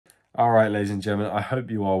All right, ladies and gentlemen, I hope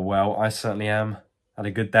you are well. I certainly am. Had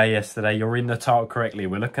a good day yesterday. You're in the title correctly.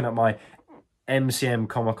 We're looking at my MCM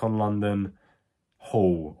Comic Con London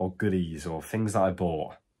haul or goodies or things that I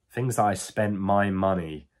bought. Things that I spent my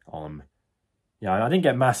money on. Yeah, I didn't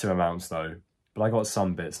get massive amounts though, but I got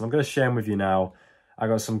some bits. And I'm going to share them with you now. I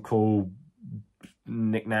got some cool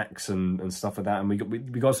knickknacks and stuff like that. And we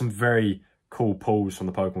got some very cool pulls from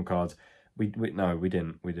the Pokemon cards. No, we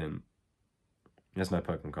didn't. There's no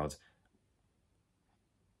Pokemon cards.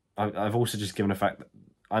 I've also just given a fact that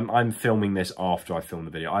I'm filming this after I filmed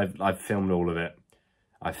the video. I've filmed all of it.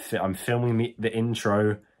 I'm filming the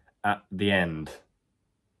intro at the end.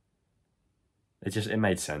 It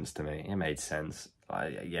made sense to me. It made sense.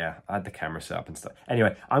 Yeah, I had the camera set up and stuff.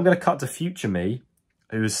 Anyway, I'm going to cut to future me,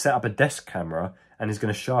 who has set up a desk camera and is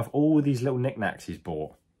going to show off all these little knickknacks he's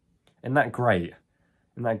bought. Isn't that great?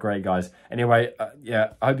 Isn't that great, guys? Anyway, yeah,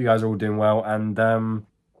 I hope you guys are all doing well, and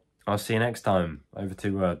I'll see you next time. Over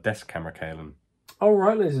to desk camera, Kalen. All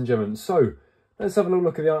right, ladies and gentlemen, so let's have a little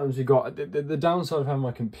look at the items we got. The downside of having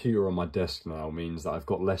my computer on my desk now means that I've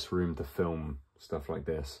got less room to film stuff like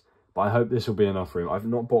this. But I hope this will be enough room. I've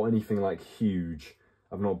not bought anything like huge.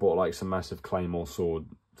 I've not bought like some massive Claymore sword.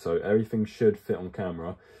 So everything should fit on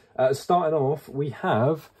camera. Starting off, we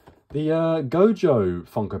have the Gojo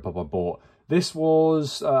Funko Pop I bought. This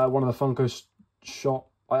was one of the Funko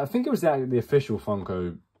shop. I think it was the official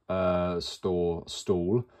Funko store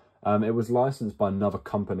stall. It was licensed by another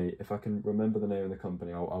company. If I can remember the name of the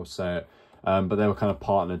company, I'll say it. But they were kind of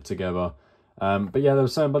partnered together. But yeah, there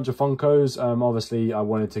was a bunch of Funkos. Obviously, I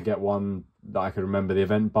wanted to get one that I could remember the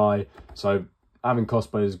event by. So having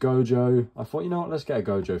cosplayed as Gojo, I thought, you know what, let's get a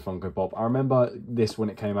Gojo Funko Pop. I remember this when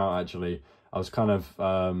it came out, actually. I was kind of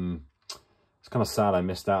sad I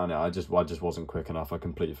missed out on it. I just wasn't quick enough. I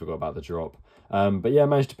completely forgot about the drop. But yeah, I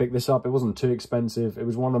managed to pick this up. It wasn't too expensive. It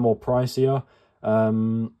was one of the more pricier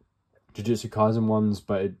Jujutsu Kaisen ones,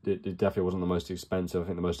 but it definitely wasn't the most expensive. I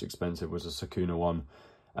think the most expensive was a Sukuna one.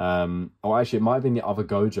 Or actually, it might have been the other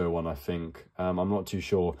Gojo one, I think. I'm not too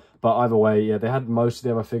sure. But either way, yeah, they had most of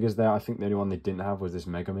the other figures there. I think the only one they didn't have was this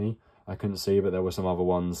Megami. I couldn't see, but there were some other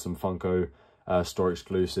ones, some Funko store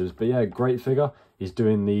exclusives. But yeah, great figure. He's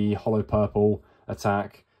doing the Hollow Purple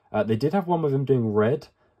attack. They did have one with him doing red.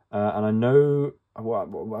 And I know...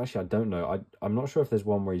 Well, actually, I don't know. I'm not sure if there's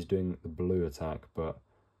one where he's doing the blue attack, but...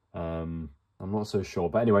 I'm not so sure.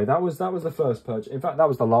 But anyway, that was the first purchase. In fact, that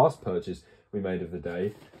was the last purchase we made of the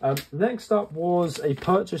day. Next up was a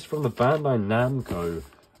purchase from the Bandai Namco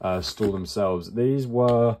store themselves. These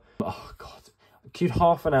were, oh god, it queued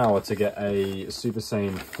half an hour to get a Super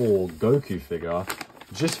Saiyan 4 Goku figure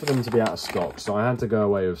just for them to be out of stock. So I had to go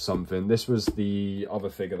away with something. This was the other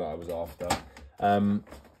figure that I was after.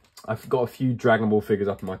 I've got a few Dragon Ball figures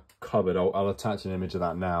up in my cupboard. I'll attach an image of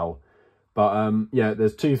that now. But yeah,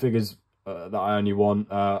 there's two figures that I only want.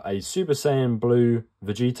 A Super Saiyan Blue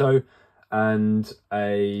Vegito and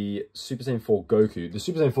a Super Saiyan 4 Goku. The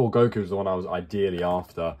Super Saiyan 4 Goku was the one I was ideally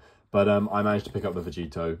after. But I managed to pick up the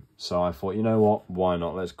Vegito. So I thought, you know what? Why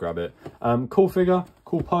not? Let's grab it. Cool figure.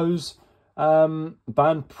 Cool pose.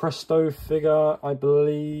 Band Presto figure, I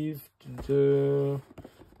believe.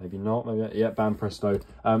 Maybe not. Maybe, yeah, Band Presto.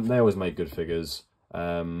 They always make good figures.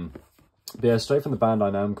 But yeah, straight from the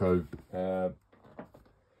Bandai Namco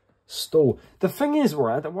stall. The thing is,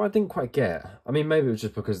 what I didn't quite get, I mean, maybe it was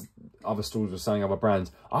just because other stalls were selling other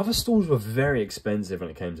brands. Other stalls were very expensive when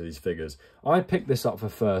it came to these figures. I picked this up for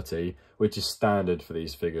 30, which is standard for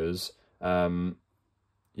these figures. Yeah,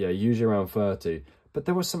 usually around 30. But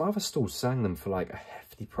there were some other stalls selling them for like a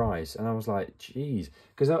hefty price. And I was like, geez.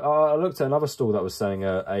 Because I looked at another stall that was selling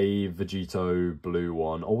a Vegito blue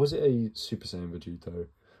one. Or was it a Super Saiyan Vegito?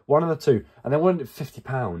 One of the two. And they wanted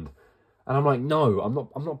 £50. And I'm like, no,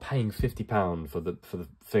 I'm not paying £50 for the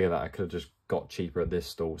figure that I could have just got cheaper at this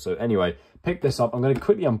stall. So anyway, pick this up. I'm going to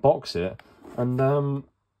quickly unbox it. And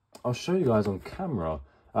I'll show you guys on camera.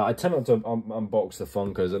 I tend not to unbox the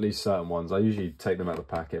Funkos, at least certain ones. I usually take them out of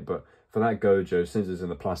the packet. But for that Gojo, since it's in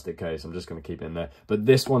the plastic case, I'm just going to keep it in there. But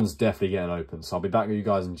this one's definitely getting open. So I'll be back with you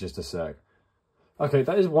guys in just a sec. Okay,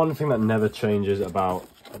 that is one thing that never changes about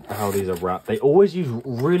how these are wrapped. They always use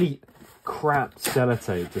really crap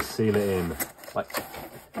sellotape to seal it in. Like,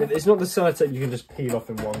 it's not the sellotape you can just peel off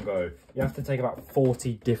in one go. You have to take about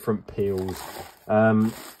 40 different peels.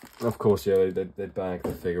 Of course, yeah, they bag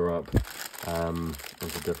the figure up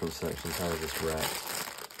into different sections. How is this wrapped?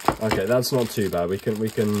 Okay, that's not too bad. We can.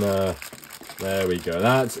 There we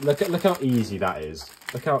go. Look how easy that is.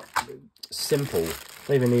 Look how simple.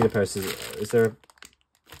 Don't even need a pair of scissors. Is there a...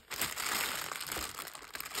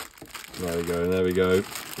 There we go, there we go.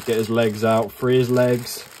 Get his legs out, free his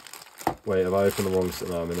legs. Wait, have I opened the wrong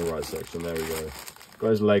section? No, I'm in the right section. There we go. Got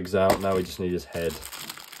his legs out. Now we just need his head.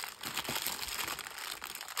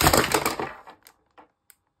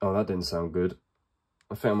 Oh, that didn't sound good.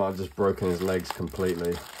 I think I might have just broken his legs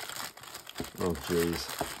completely. Oh, jeez.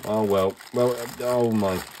 Oh, well. Well, oh,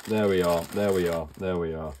 my. There we are. There we are. There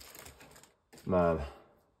we are. Man.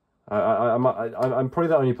 I'm probably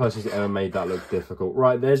the only person who's ever made that look difficult.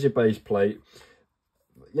 Right, there's your base plate.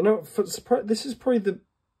 You know, this is probably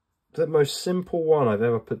the most simple one I've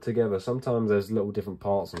ever put together. Sometimes there's little different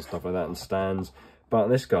parts and stuff like that and stands. But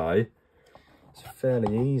this guy, it's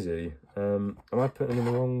fairly easy. Am I putting in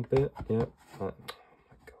the wrong bit? Yeah. Oh, my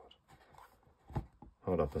God.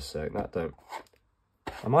 Hold up a sec. That don't...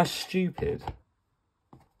 Am I stupid?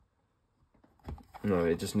 No,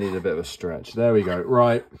 it just needed a bit of a stretch. There we go.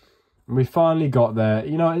 Right. We finally got there.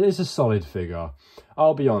 You know, it is a solid figure.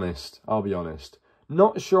 I'll be honest. I'll be honest.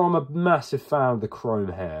 Not sure I'm a massive fan of the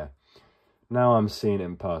chrome hair. Now I'm seeing it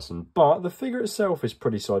in person. But the figure itself is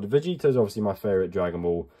pretty solid. Vegeta's obviously my favourite Dragon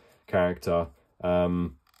Ball character. Let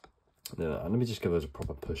me just give those a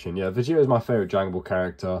proper push in. Yeah, Vegeta is my favourite Dragon Ball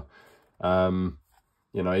character.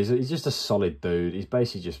 You know, he's just a solid dude. He's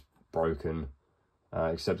basically just broken.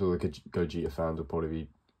 Except all the Gogeta fans will probably be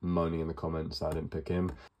moaning in the comments that I didn't pick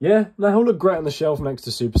him. Yeah, now he'll look great on the shelf next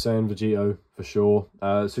to Super Saiyan Vegito, for sure.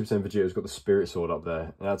 Super Saiyan Vegito's got the Spirit Sword up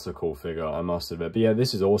there. That's a cool figure, I must admit. But yeah,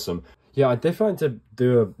 this is awesome. Yeah, I'd definitely like to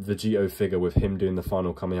do a Vegito figure with him doing the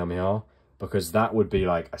final Kamehameha, because that would be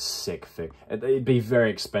like a sick figure. It'd be very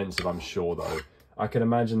expensive, I'm sure, though. I can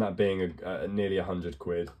imagine that being nearly 100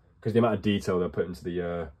 quid, because the amount of detail they'll put into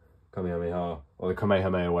the Kamehameha, or the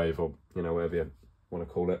Kamehameha wave, or, you know, whatever you want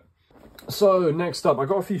to call it. So, next up, I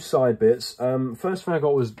got a few side bits. First thing I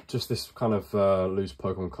got was just this kind of loose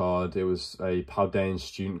Pokemon card. It was a Paldean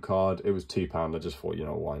student card. It was £2. I just thought, you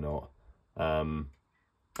know, why not?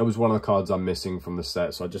 It was one of the cards I'm missing from the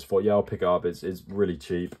set, so I just thought, yeah, I'll pick it up. It's really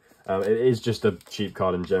cheap. It is just a cheap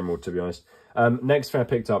card in general, to be honest. Next thing I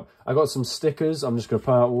picked up, I got some stickers. I'm just going to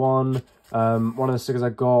put out one. One of the stickers I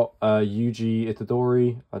got, Yuji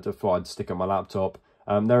Itadori. I just thought I'd stick on my laptop.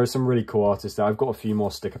 There are some really cool artists there. I've got a few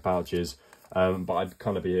more sticker pouches, but I'd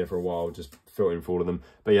kind of be here for a while, just filtering for all of them.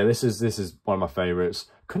 But yeah, this is one of my favourites.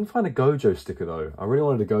 Couldn't find a Gojo sticker though. I really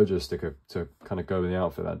wanted a Gojo sticker to kind of go with the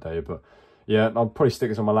outfit that day. But yeah, I'll probably stick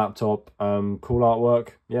this on my laptop. Cool artwork.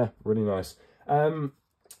 Yeah, really nice.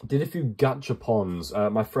 Did a few gachapons.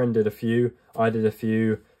 My friend did a few. I did a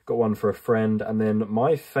few. Got one for a friend. And then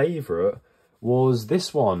my favourite was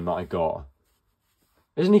this one that I got.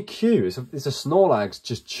 Isn't he cute? It's a Snorlax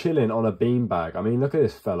just chilling on a beanbag. I mean, look at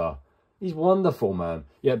this fella. He's wonderful, man.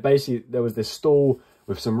 Yeah, basically, there was this stall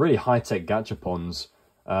with some really high-tech gachapons.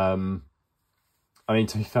 I mean,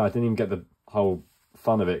 to be fair, I didn't even get the whole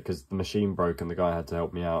fun of it because the machine broke and the guy had to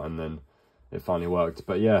help me out, and then it finally worked.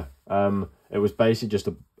 But yeah, it was basically just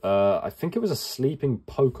I think it was a sleeping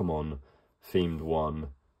Pokemon themed one.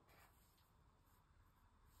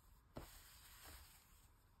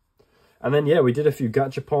 And then, yeah, we did a few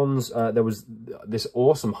gachapons. There was this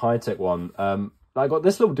awesome high-tech one I got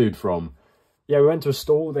this little dude from. Yeah, we went to a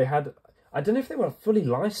stall. They had... I don't know if they were fully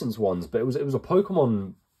licensed ones, but it was a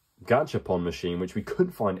Pokemon gachapon machine, which we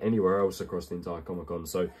couldn't find anywhere else across the entire Comic-Con.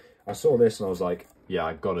 So I saw this and I was like, yeah,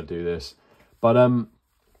 I've got to do this. But,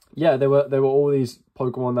 yeah, there were all these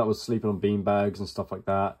Pokemon that was sleeping on beanbags and stuff like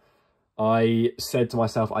that. I said to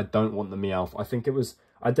myself, I don't want the Meowth. I think it was...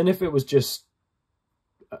 I don't know if it was just...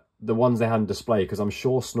 the ones they had on display, because I'm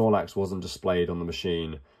sure Snorlax wasn't displayed on the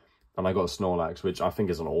machine, and I got a Snorlax, which I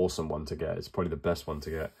think is an awesome one to get. It's probably the best one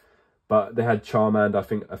to get. But they had Charmander, I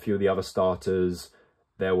think a few of the other starters.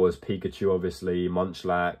 There was Pikachu, obviously,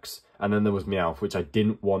 Munchlax, and then there was Meowth, which I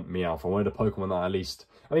didn't want Meowth. I wanted a Pokemon that at least...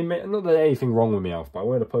 I mean, not that there's anything wrong with Meowth, but I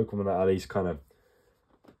wanted a Pokemon that I at least kind of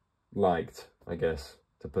liked, I guess,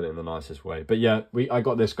 to put it in the nicest way. But yeah, I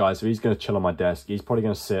got this guy, so he's going to chill on my desk. He's probably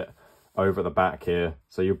going to sit over at the back here,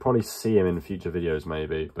 so you'll probably see him in future videos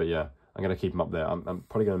maybe. But yeah, I'm going to keep him up there. I'm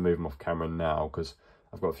probably going to move him off camera now because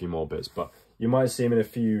I've got a few more bits, but you might see him in a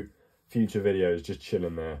few future videos just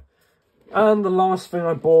chilling there. And the last thing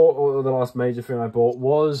I bought, or the last major thing I bought,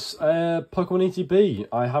 was Pokemon ETB.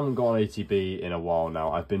 I haven't got an ETB in a while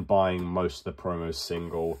now. I've been buying most of the promos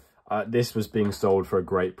single. This was being sold for a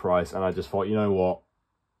great price, and I just thought, you know what,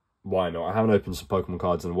 why not? I haven't opened some Pokemon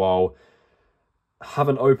cards in a while.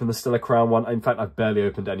 Haven't opened the Stellar Crown one. In fact, I've barely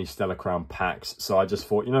opened any Stellar Crown packs. So I just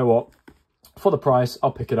thought, you know what? For the price,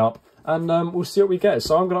 I'll pick it up. And we'll see what we get.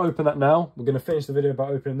 So I'm going to open that now. We're going to finish the video by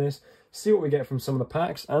opening this. See what we get from some of the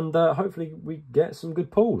packs. And hopefully we get some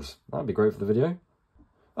good pulls. That'd be great for the video.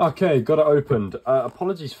 Okay, got it opened.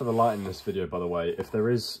 Apologies for the light in this video, by the way. If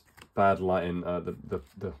there is bad lighting. The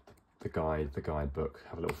guidebook.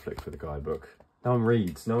 Have a little flick through the guidebook. No one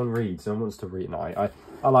reads. No one reads. No one wants to read. No,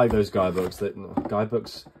 I like those guidebooks.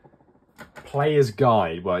 Guidebooks. Player's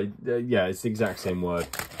guide. Well, yeah, it's the exact same word.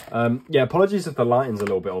 Yeah, apologies if the lighting's a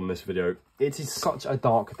little bit on this video. It is such a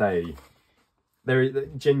dark day.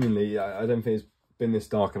 Genuinely, I don't think it's been this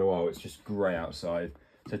dark in a while. It's just grey outside.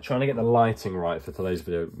 So trying to get the lighting right for today's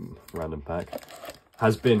video, random pack,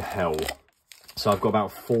 has been hell. So I've got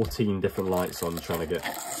about 14 different lights on trying to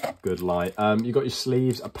get good light. You've got your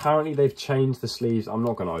sleeves. Apparently they've changed the sleeves. I'm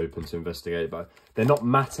not going to open to investigate, but they're not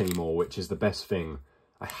matte anymore, which is the best thing.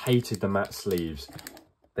 I hated the matte sleeves.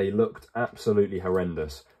 They looked absolutely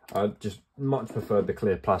horrendous. I just much preferred the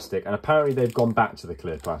clear plastic. And apparently they've gone back to the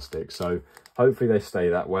clear plastic. So hopefully they stay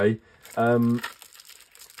that way. Other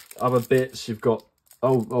bits, you've got...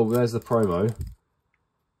 Oh, there's the promo.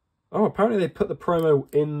 Oh, apparently they put the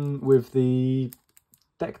promo in with the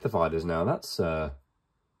deck dividers now. That's not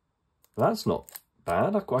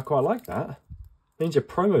bad. I quite like that. Means your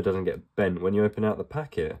promo doesn't get bent when you open out the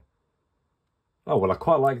packet. Oh, well, I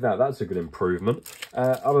quite like that. That's a good improvement.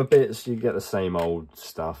 Other bits, you get the same old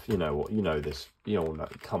stuff. You know what? You know this. You all know.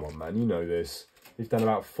 Come on, man. You know this. We've done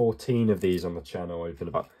about 14 of these on the channel. Opened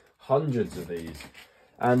about hundreds of these.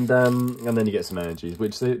 And then you get some energies,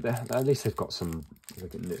 which at least they've got some...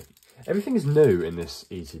 Look at new. Everything is new in this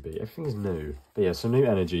ETB. Everything is new. But yeah, some new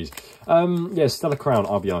energies. Yeah, Stellar Crown.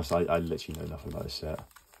 I'll be honest, I literally know nothing about this set.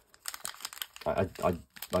 I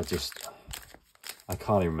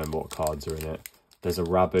can't even remember what cards are in it. There's a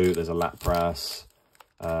Raboot, there's a Lapras.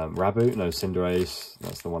 Raboot? No, Cinderace.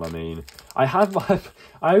 That's the one I mean. I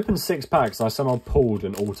opened 6 packs and I somehow pulled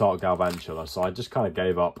an Alt-Art Galvantula, so I just kind of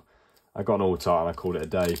gave up. I got an Alt-Art and I called it a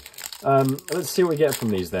day. Let's see what we get from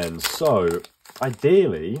these then. So,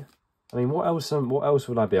 ideally, I mean, what else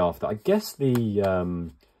would I be after? I guess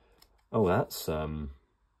the, oh, that's, oh,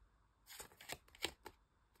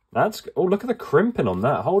 look at the crimping on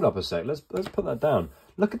that. Hold up a sec. Let's put that down.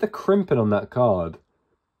 Look at the crimping on that card,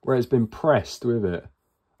 where it's been pressed with it.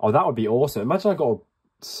 Oh, that would be awesome. Imagine I got a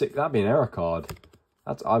sick, that'd be an error card.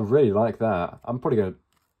 I really like that. I'm probably going to,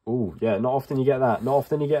 oh, yeah, not often you get that. Not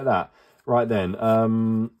often you get that. Right then,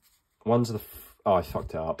 one's the, oh, I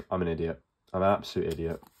fucked it up. I'm an idiot. I'm an absolute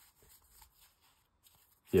idiot.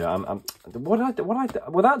 Yeah,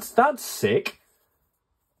 well, that's sick.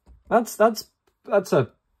 That's a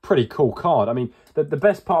pretty cool card. I mean, the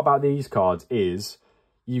best part about these cards is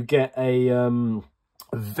you get a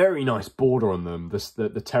very nice border on them.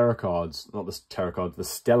 The Terra cards, not the Terra cards, the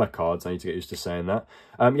Stellar cards. I need to get used to saying that.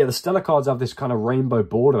 Yeah, the Stellar cards have this kind of rainbow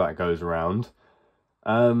border that goes around.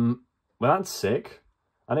 Well, that's sick.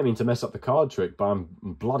 I didn't mean to mess up the card trick, but I'm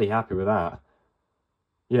bloody happy with that.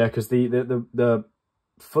 Yeah, because the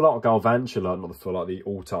Full Art Galvantula, not the Full Art, the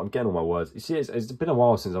Alt-Art, I'm getting all my words. You see, it's been a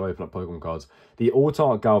while since I've opened up Pokemon cards. The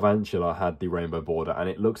Alt-Art Galvantula had the rainbow border, and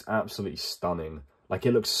it looks absolutely stunning. Like,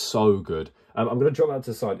 it looks so good. I'm going to drop that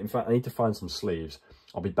to the side. In fact, I need to find some sleeves.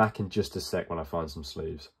 I'll be back in just a sec when I find some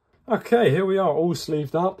sleeves. Okay, here we are, all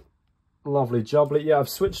sleeved up. Lovely jubbly. Yeah, I've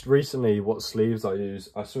switched recently what sleeves I use.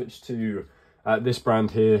 I switched to this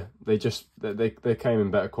brand here. They came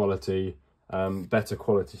in better quality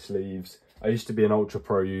sleeves. I used to be an Ultra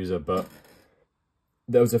Pro user, but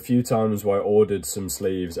there was a few times where I ordered some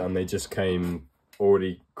sleeves and they just came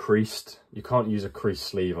already creased. You can't use a creased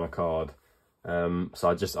sleeve on a card.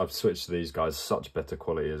 So I've switched to these guys. Such better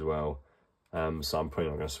quality as well. So I'm probably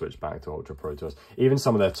not going to switch back to Ultra Pro Tours. Even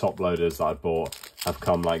some of their top loaders that I bought have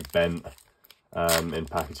come like bent in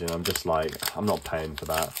packaging. I'm just like, I'm not paying for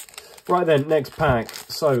that. Right then, next pack.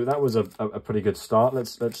 So that was a pretty good start.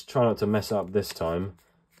 Let's try not to mess up this time.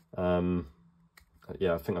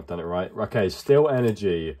 Yeah, I think I've done it right. Okay, Steel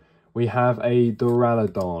Energy. We have a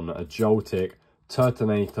Duraludon, a Joltik,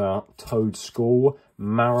 Turtonator, Toedscool,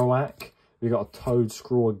 Marowak. We got a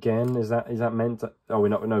Toedscool again. Is that meant to... Oh, we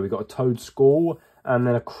got a Toedscool and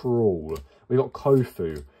then a Crawl. We got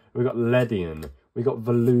Kofu. We got Ledian. We got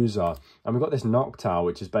Veluza. And we got this Noctowl,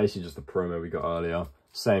 which is basically just the promo we got earlier.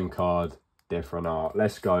 Same card, different art.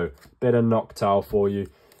 Let's go. Bit of Noctowl for you.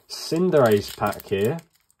 Cinderace pack here.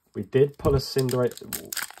 We did pull a Cinderace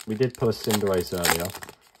earlier.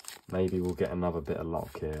 Maybe we'll get another bit of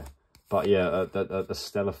luck here. But yeah, the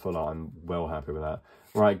Stellar Full Art, I'm well happy with that.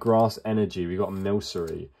 Right, Grass Energy. We got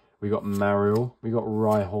Milcery. We got Marill. We got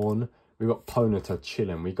Rhyhorn. We got Ponyta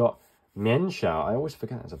chilling. We got Mienshao. I always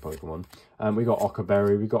forget that's a Pokemon. We got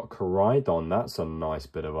Ockerberry. We got Koraidon. That's a nice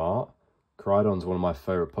bit of art. Koraidon's one of my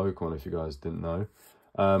favourite Pokemon, if you guys didn't know.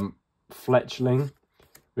 Fletchling.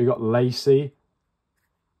 We got Lacey.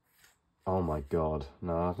 Oh my god.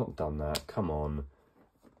 No, I've not done that. Come on.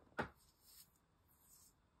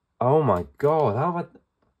 Oh my god, how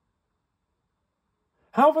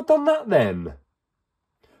have I done that then?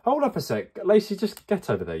 Hold up a sec. Lacey, just get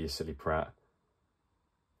over there, you silly prat.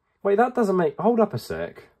 Wait, that doesn't make... Hold up a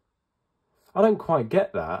sec. I don't quite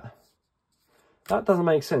get that. That doesn't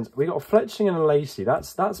make sense. We got a Fletchling and a Lacey.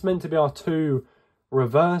 That's meant to be our two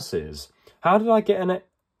reverses. How did I get an... Did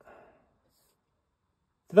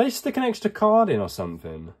they stick an extra card in or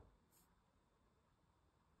something?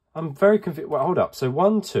 I'm very confused. Well, hold up. So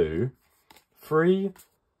 1, 2, 3,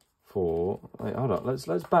 4... Wait, hold up. Let's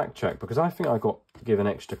backtrack, because I think I got given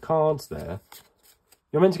extra cards there.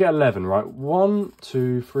 You're meant to get 11, right? 1,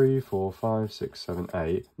 2, 3, 4, 5, 6, 7,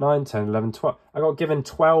 8, 9, 10, 11, 12. I got given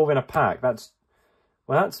 12 in a pack. That's...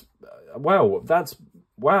 Well, that's... Wow. That's...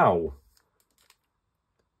 Wow.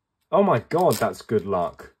 Oh my god, that's good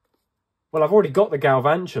luck. Well, I've already got the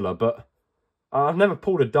Galvantula, but I've never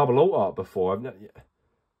pulled a double alt art before.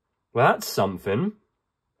 Well, that's something.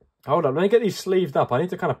 Hold on, let me get these sleeved up. I need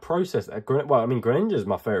to kind of process that. Well, I mean, Greninja is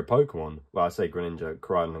my favourite Pokemon. Well, I say Greninja,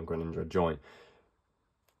 Koraidon and Greninja joint.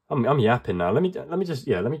 I'm yapping now. Let me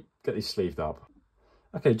get these sleeved up.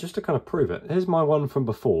 Okay, just to kind of prove it. Here's my one from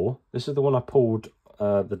before. This is the one I pulled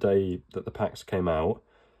the day that the packs came out.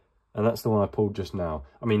 And that's the one I pulled just now.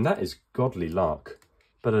 I mean, that is godly luck.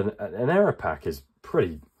 But an error pack is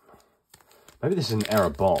pretty... Maybe this is an error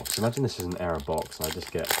box. Imagine this is an error box and I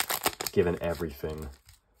just get given everything.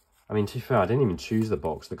 I mean, to be fair, I didn't even choose the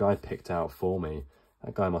box. The guy picked out for me.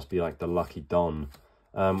 That guy must be like the lucky Don.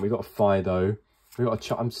 We got a Fido. We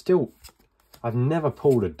got a... I've never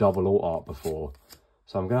pulled a double alt art before.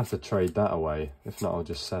 So I'm going to have to trade that away. If not, I'll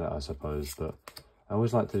just sell it, I suppose. But I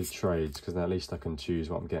always like to do trades because then at least I can choose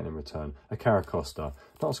what I'm getting in return. A Caracosta.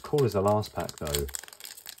 Not as cool as the last pack, though.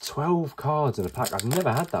 12 cards in a pack. I've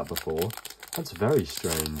never had that before. That's very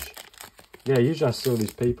strange. Yeah, usually I see all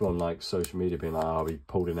these people on like social media being like, oh, we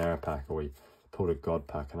pulled an error pack or we pulled a god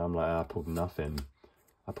pack. And I'm like, I pulled nothing.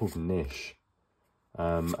 I pulled Nish.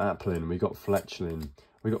 Applin, we got Fletchling,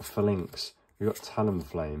 we got Phalanx, we got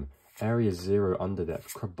Talonflame, Area 0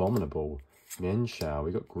 Underdepth, Crabominable, Mienshao,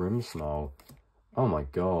 we got Grimmsnarl. Oh my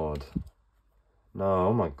god. No,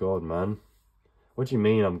 oh my god, man. What do you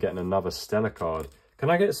mean I'm getting another Stellar card? Can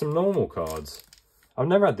I get some normal cards? I've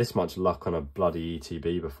never had this much luck on a bloody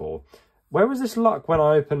ETB before. Where was this luck when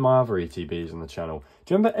I opened my other ETBs on the channel?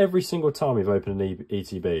 Do you remember every single time we've opened an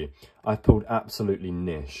ETB, I've pulled absolutely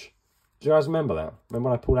Nish? Do you guys remember that? Remember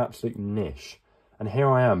when I pulled absolute Nish? And here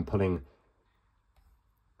I am pulling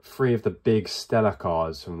 3 of the big Stellar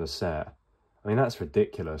cards from the set. I mean, that's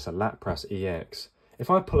ridiculous. A Lapras EX.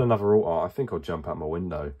 If I pull another alt art, I think I'll jump out my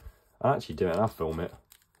window. I'll actually do it and I'll film it.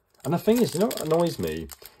 And the thing is, you know what annoys me?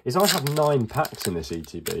 Is I have 9 packs in this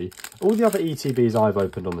ETB. All the other ETBs I've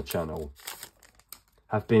opened on the channel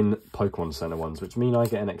have been Pokemon Center ones, which mean I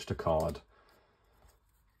get an extra card.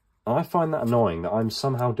 And I find that annoying that I'm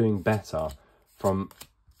somehow doing better from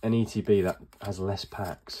an ETB that has less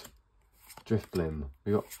packs. Drifblim.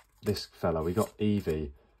 We got this fella. We got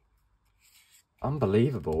Eevee.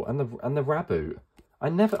 Unbelievable. And the Raboot. I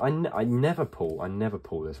never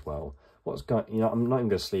pull this well. What's going... You know, I'm not even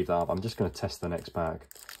going to sleeve that up. I'm just going to test the next pack.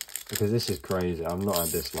 Because this is crazy. I've not had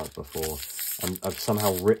this luck before. I've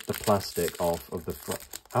somehow ripped the plastic off of the front.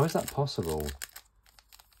 How is that possible?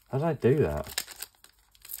 How did I do that?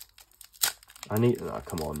 I need... Oh,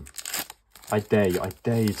 come on. I dare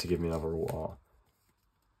you to give me another alt art.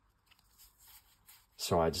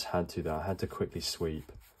 Sorry, I just had to though. I had to quickly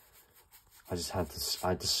sweep. I had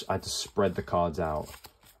to spread the cards out.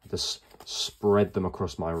 I had to spread them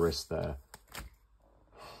across my wrist there.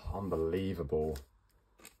 Unbelievable.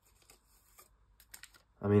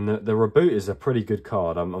 I mean, the Raboot is a pretty good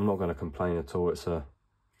card. I'm not going to complain at all. It's a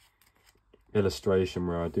illustration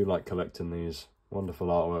where I do like collecting these. Wonderful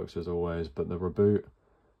artworks as always. But the Raboot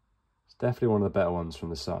is definitely one of the better ones from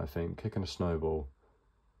the set, I think. Kicking a Snowball.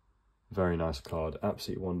 Very nice card.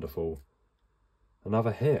 Absolutely wonderful.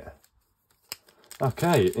 Another hit.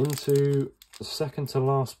 Okay, into the second to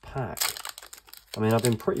last pack. I mean, I've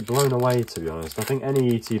been pretty blown away, to be honest. I think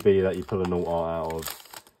any ETB that you pull an alt art out of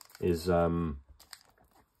is a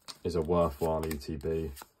worthwhile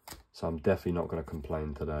ETB. So I'm definitely not going to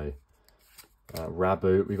complain today.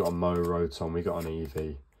 Raboot, we got a Rotom, we got an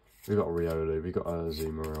Eevee, we got a Riolu, we got a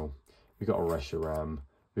Azumarill, we got a Reshiram,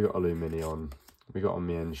 we got a Lumineon, we got a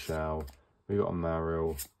Mienshao, we got a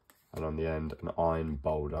Marill, and on the end, an Iron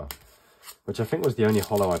Boulder, which I think was the only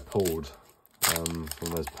holo I pulled from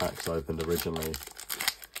those packs I opened originally.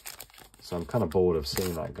 So I'm kind of bored of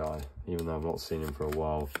seeing that guy, even though I've not seen him for a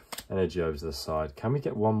while. Energy over to the side. Can we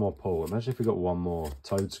get one more pull? Imagine if we got one more.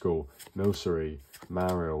 Toedscool, Milcery,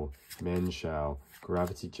 Marill, Mienshao,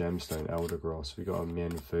 Gravity Gemstone, Eldegoss. We got a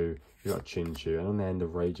Mienfoo, we got a Chinchu, and on the end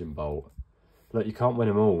of Raging Bolt. Look, you can't win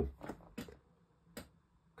them all.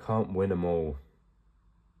 Can't win them all.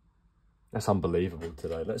 That's unbelievable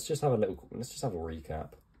today. Let's just have a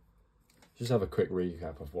recap. Just have a quick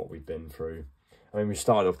recap of what we've been through. I mean, we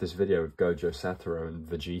started off this video with Gojo, Satoru, and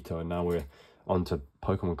Vegeta, and now we're on to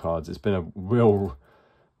Pokemon cards. It's been a real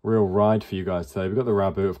ride for you guys today. We've got the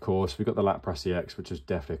Raboot, of course. We've got the Lapras EX, which is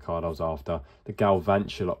definitely a card I was after. The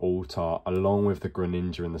Galvantula Altar, along with the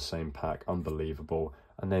Greninja in the same pack. Unbelievable.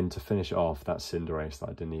 And then to finish it off, that Cinderace that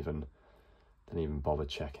I didn't even bother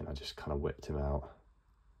checking. I just kind of whipped him out.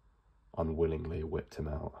 Unwillingly whipped him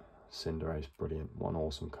out. Cinderace, brilliant. What an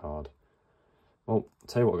awesome card. Well,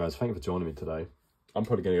 tell you what, guys, thank you for joining me today. I'm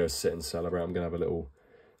probably going to go sit and celebrate. I'm going to have a little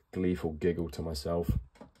gleeful giggle to myself.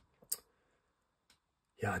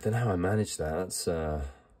 Yeah, I don't know how I managed that.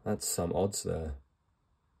 That's some odds there.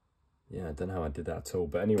 Yeah, I don't know how I did that at all.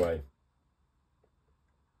 But anyway,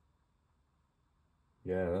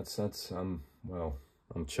 yeah, well,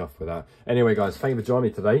 I'm chuffed with that. Anyway, guys, thank you for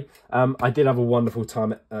joining me today. I did have a wonderful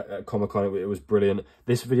time at Comic-Con. It was brilliant.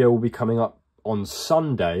 This video will be coming up on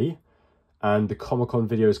Sunday, and the Comic-Con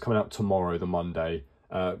video is coming out tomorrow, the Monday.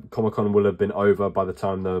 Comic-Con will have been over by the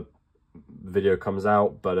time the video comes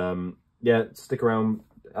out, but yeah, stick around,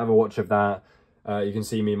 have a watch of that. You can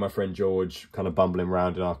see me and my friend George kind of bumbling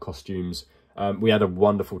around in our costumes. We had a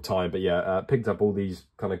wonderful time, but yeah, picked up all these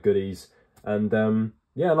kind of goodies, and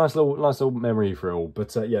yeah, nice little memory for it all.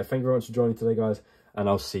 But yeah, thank you very much for joining today, guys, and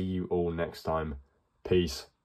I'll see you all next time. Peace.